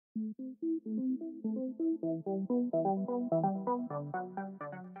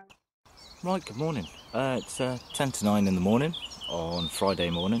Right, good morning. It's 10 to 9 in the morning on Friday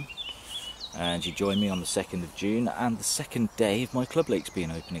morning, and you join me on the 2nd of June and the second day of my club lakes being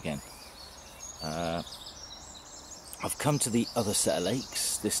open again. I've come to the other set of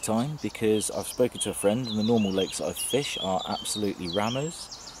lakes this time because I've spoken to a friend, and the normal lakes that I fish are absolutely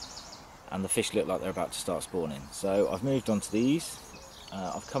rammers and the fish look like they're about to start spawning. So I've moved on to these.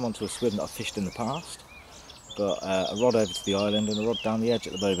 I've come onto a swim that I've fished in the past. Got a rod over to the island and a rod down the edge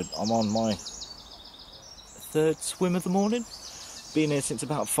at the moment. I'm on my third swim of the morning. Been here since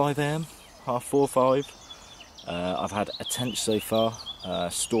about 5 AM, half 4, 5. I've had a tench so far,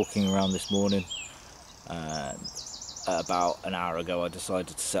 stalking around this morning. About an hour ago I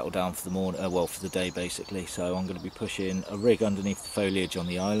decided to settle down for the morning, for the day basically. So I'm going to be pushing a rig underneath the foliage on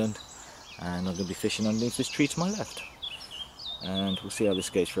the island, and I'm going to be fishing underneath this tree to my left. And we'll see how this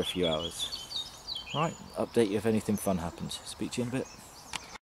goes for a few hours. Right, update you if anything fun happens. Speak to you in a bit.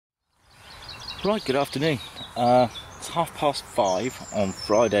 Right, good afternoon. It's 5:30 on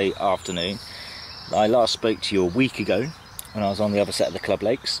Friday afternoon. I last spoke to you a week ago when I was on the other set of the club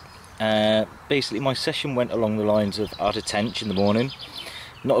lakes. Basically my session went along the lines of I had a tench in the morning,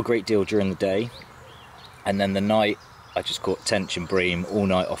 not a great deal during the day, and then the night I just caught tench and bream all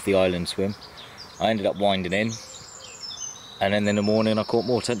night off the island swim. I ended up winding in, and then in the morning I caught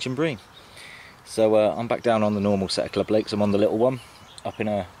more tench and bream. So I'm back down on the normal set of club lakes. I'm on the little one, up in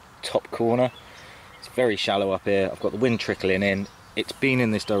a top corner. It's very shallow up here. I've got the wind trickling in. It's been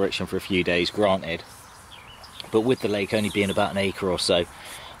in this direction for a few days, granted. But with the lake only being about an acre or so,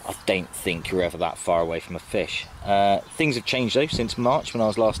 I don't think you're ever that far away from a fish. Things have changed though since March when I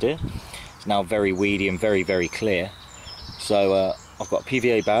was last here. It's now very weedy and very, very clear. So I've got a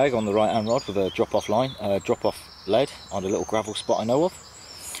PVA bag on the right hand rod with a drop-off line, drop-off lead on a little gravel spot I know of.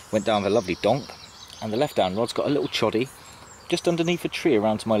 Went down with a lovely donk. And the left hand rod's got a little choddy just underneath a tree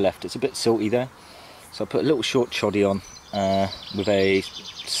around to my left. It's a bit silty there, so I put a little short choddy on with a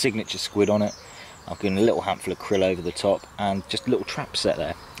signature squid on it. I've given a little handful of krill over the top and just a little trap set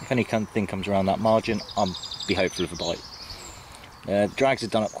there. If anything comes around that margin, I'll be hopeful of a bite. Drags are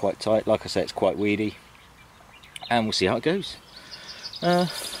done up quite tight. Like I say, it's quite weedy, and we'll see how it goes.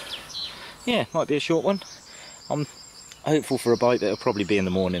 Yeah, might be a short one. I'm hopeful for a bite, but it'll probably be in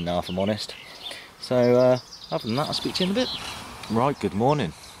the morning now if I'm honest. So other than that, I'll speak to you in a bit. Right, good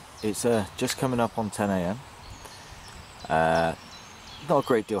morning. It's just coming up on 10 AM. Not a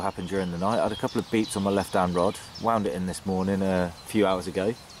great deal happened during the night. I had a couple of beats on my left hand rod, wound it in this morning a few hours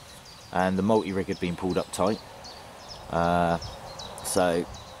ago, and the multi-rig had been pulled up tight. So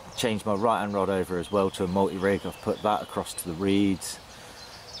changed my right hand rod over as well to a multi-rig. I've put that across to the reeds,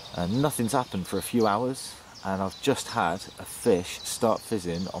 and nothing's happened for a few hours, and I've just had a fish start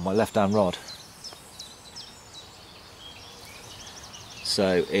fizzing on my left hand rod.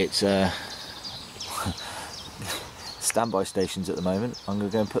 So it's standby stations at the moment. I'm going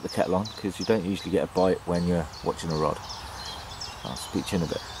to go and put the kettle on because you don't usually get a bite when you're watching a rod. I'll speak to you in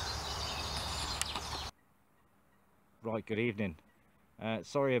a bit. Right, good evening.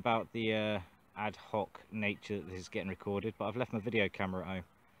 Sorry about the ad hoc nature that this is getting recorded, but I've left my video camera at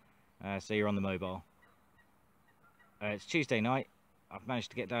home, so you're on the mobile. It's Tuesday night. I've managed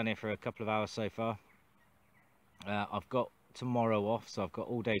to get down here for a couple of hours so far. I've got tomorrow off, so I've got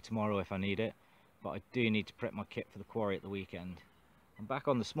all day tomorrow if I need it, but I do need to prep my kit for the quarry at the weekend. I'm back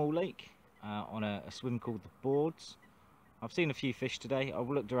on the small lake on a swim called the Boards. I've seen a few fish today. I've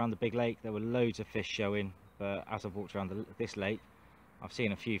looked around the big lake, there were loads of fish showing, but as I've walked around this lake I've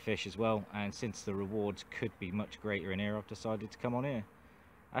seen a few fish as well, and since the rewards could be much greater in here, I've decided to come on here.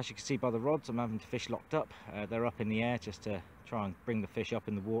 As you can see by the rods, I'm having the fish locked up. They're up in the air just to try and bring the fish up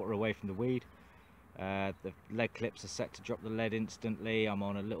in the water away from the weed. The lead clips are set to drop the lead instantly. I'm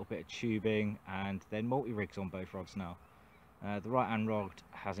on a little bit of tubing, and then multi-rigs on both rods now. The right hand rod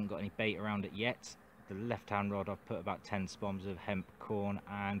hasn't got any bait around it yet. The left hand rod I've put about 10 spoms of hemp, corn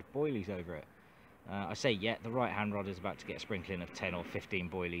and boilies over it. I say yet, the right hand rod is about to get a sprinkling of 10 or 15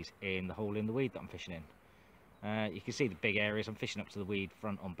 boilies in the hole in the weed that I'm fishing in. You can see the big areas. I'm fishing up to the weed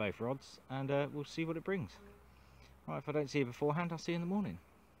front on both rods, and we'll see what it brings. Right, if I don't see you beforehand, I'll see you in the morning.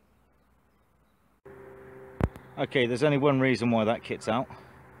 Okay, there's only one reason why that kit's out.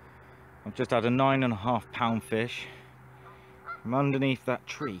 I've just had a 9.5 pound fish from underneath that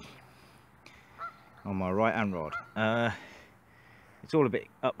tree on my right hand rod. It's all a bit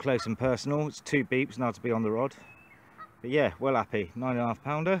up close and personal. It's 2 beeps now to be on the rod, but yeah, well happy. 9.5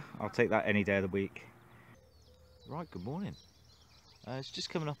 pounder, I'll take that any day of the week. Right, good morning. It's just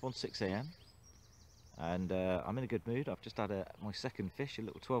coming up on 6 AM. and I'm in a good mood. I've just had my second fish, a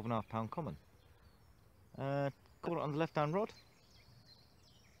little 12.5 pound common. Caught it on the left hand rod.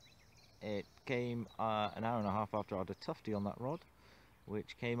 It came an hour and a half after I had a tufty on that rod,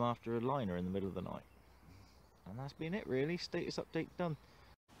 which came after a liner in the middle of the night. And that's been it really. Status update done.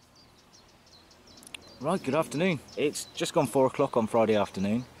 Right, good afternoon. It's just gone 4 o'clock on Friday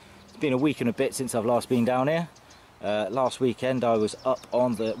afternoon. It's been a week and a bit since I've last been down here. Last weekend I was up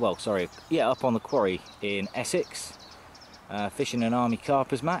on the, up on the quarry in Essex, fishing an Army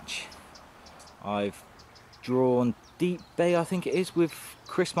Carpers match. I've drawn Deep Bay, I think it is, with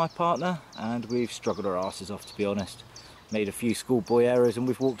Chris, my partner, and we've struggled our asses off, to be honest. Made a few schoolboy errors and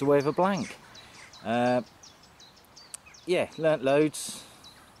we've walked away with a blank. Yeah, learnt loads.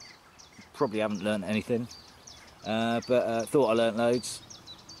 Probably haven't learnt anything, but thought I learnt loads.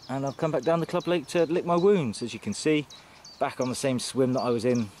 And I've come back down the club lake to lick my wounds. As you can see, back on the same swim that I was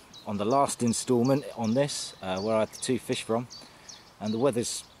in on the last instalment on this, where I had the 2 fish from. And the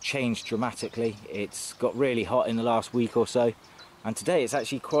weather's changed dramatically. It's got really hot in the last week or so, and today it's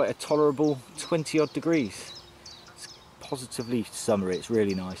actually quite a tolerable 20 odd degrees. It's positively summery, it's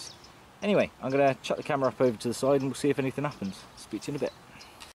really nice. Anyway, I'm going to chuck the camera up over to the side and we'll see if anything happens. Speak to you in a bit.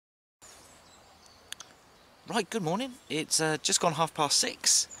 Right, good morning. It's just gone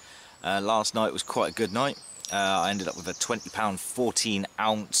 6:30. Last night was quite a good night. I ended up with a £20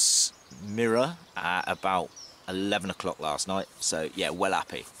 14-ounce mirror at about 11 o'clock last night, so yeah, well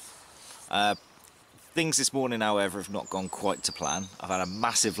happy. Things this morning, however, have not gone quite to plan. I've had a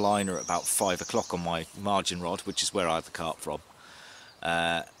massive liner at about 5 o'clock on my margin rod, which is where I had the carp from.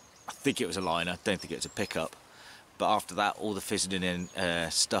 I think it was a liner, don't think it was a pickup. But after that, all the fizzing in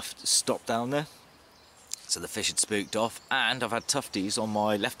stuff stopped down there. So the fish had spooked off, and I've had tufties on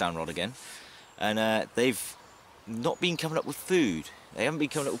my left-hand rod again. And they've not been coming up with food. They haven't been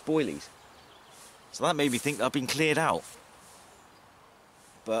coming up with boilies. So that made me think that I've been cleared out.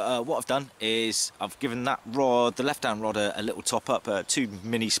 But what I've done is I've given that rod, the left-hand rod, a little top-up, 2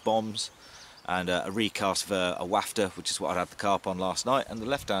 mini spoms, and a recast of a wafter, which is what I had the carp on last night. And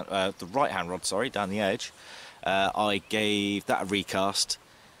the right-hand rod, sorry, down the edge, I gave that a recast,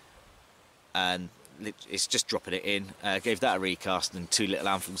 and it's just dropping it in. Gave that a recast and 2 little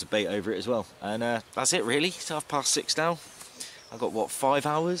handfuls of bait over it as well. And that's it really. It's 6:30 now. I've got what, 5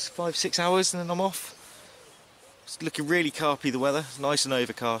 hours, 6 hours, and then I'm off. It's looking really carpy, the weather. It's nice and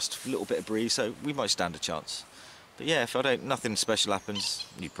overcast, a little bit of breeze, so we might stand a chance. But yeah, if nothing special happens,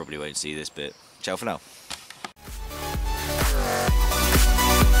 you probably won't see this bit. Ciao for now.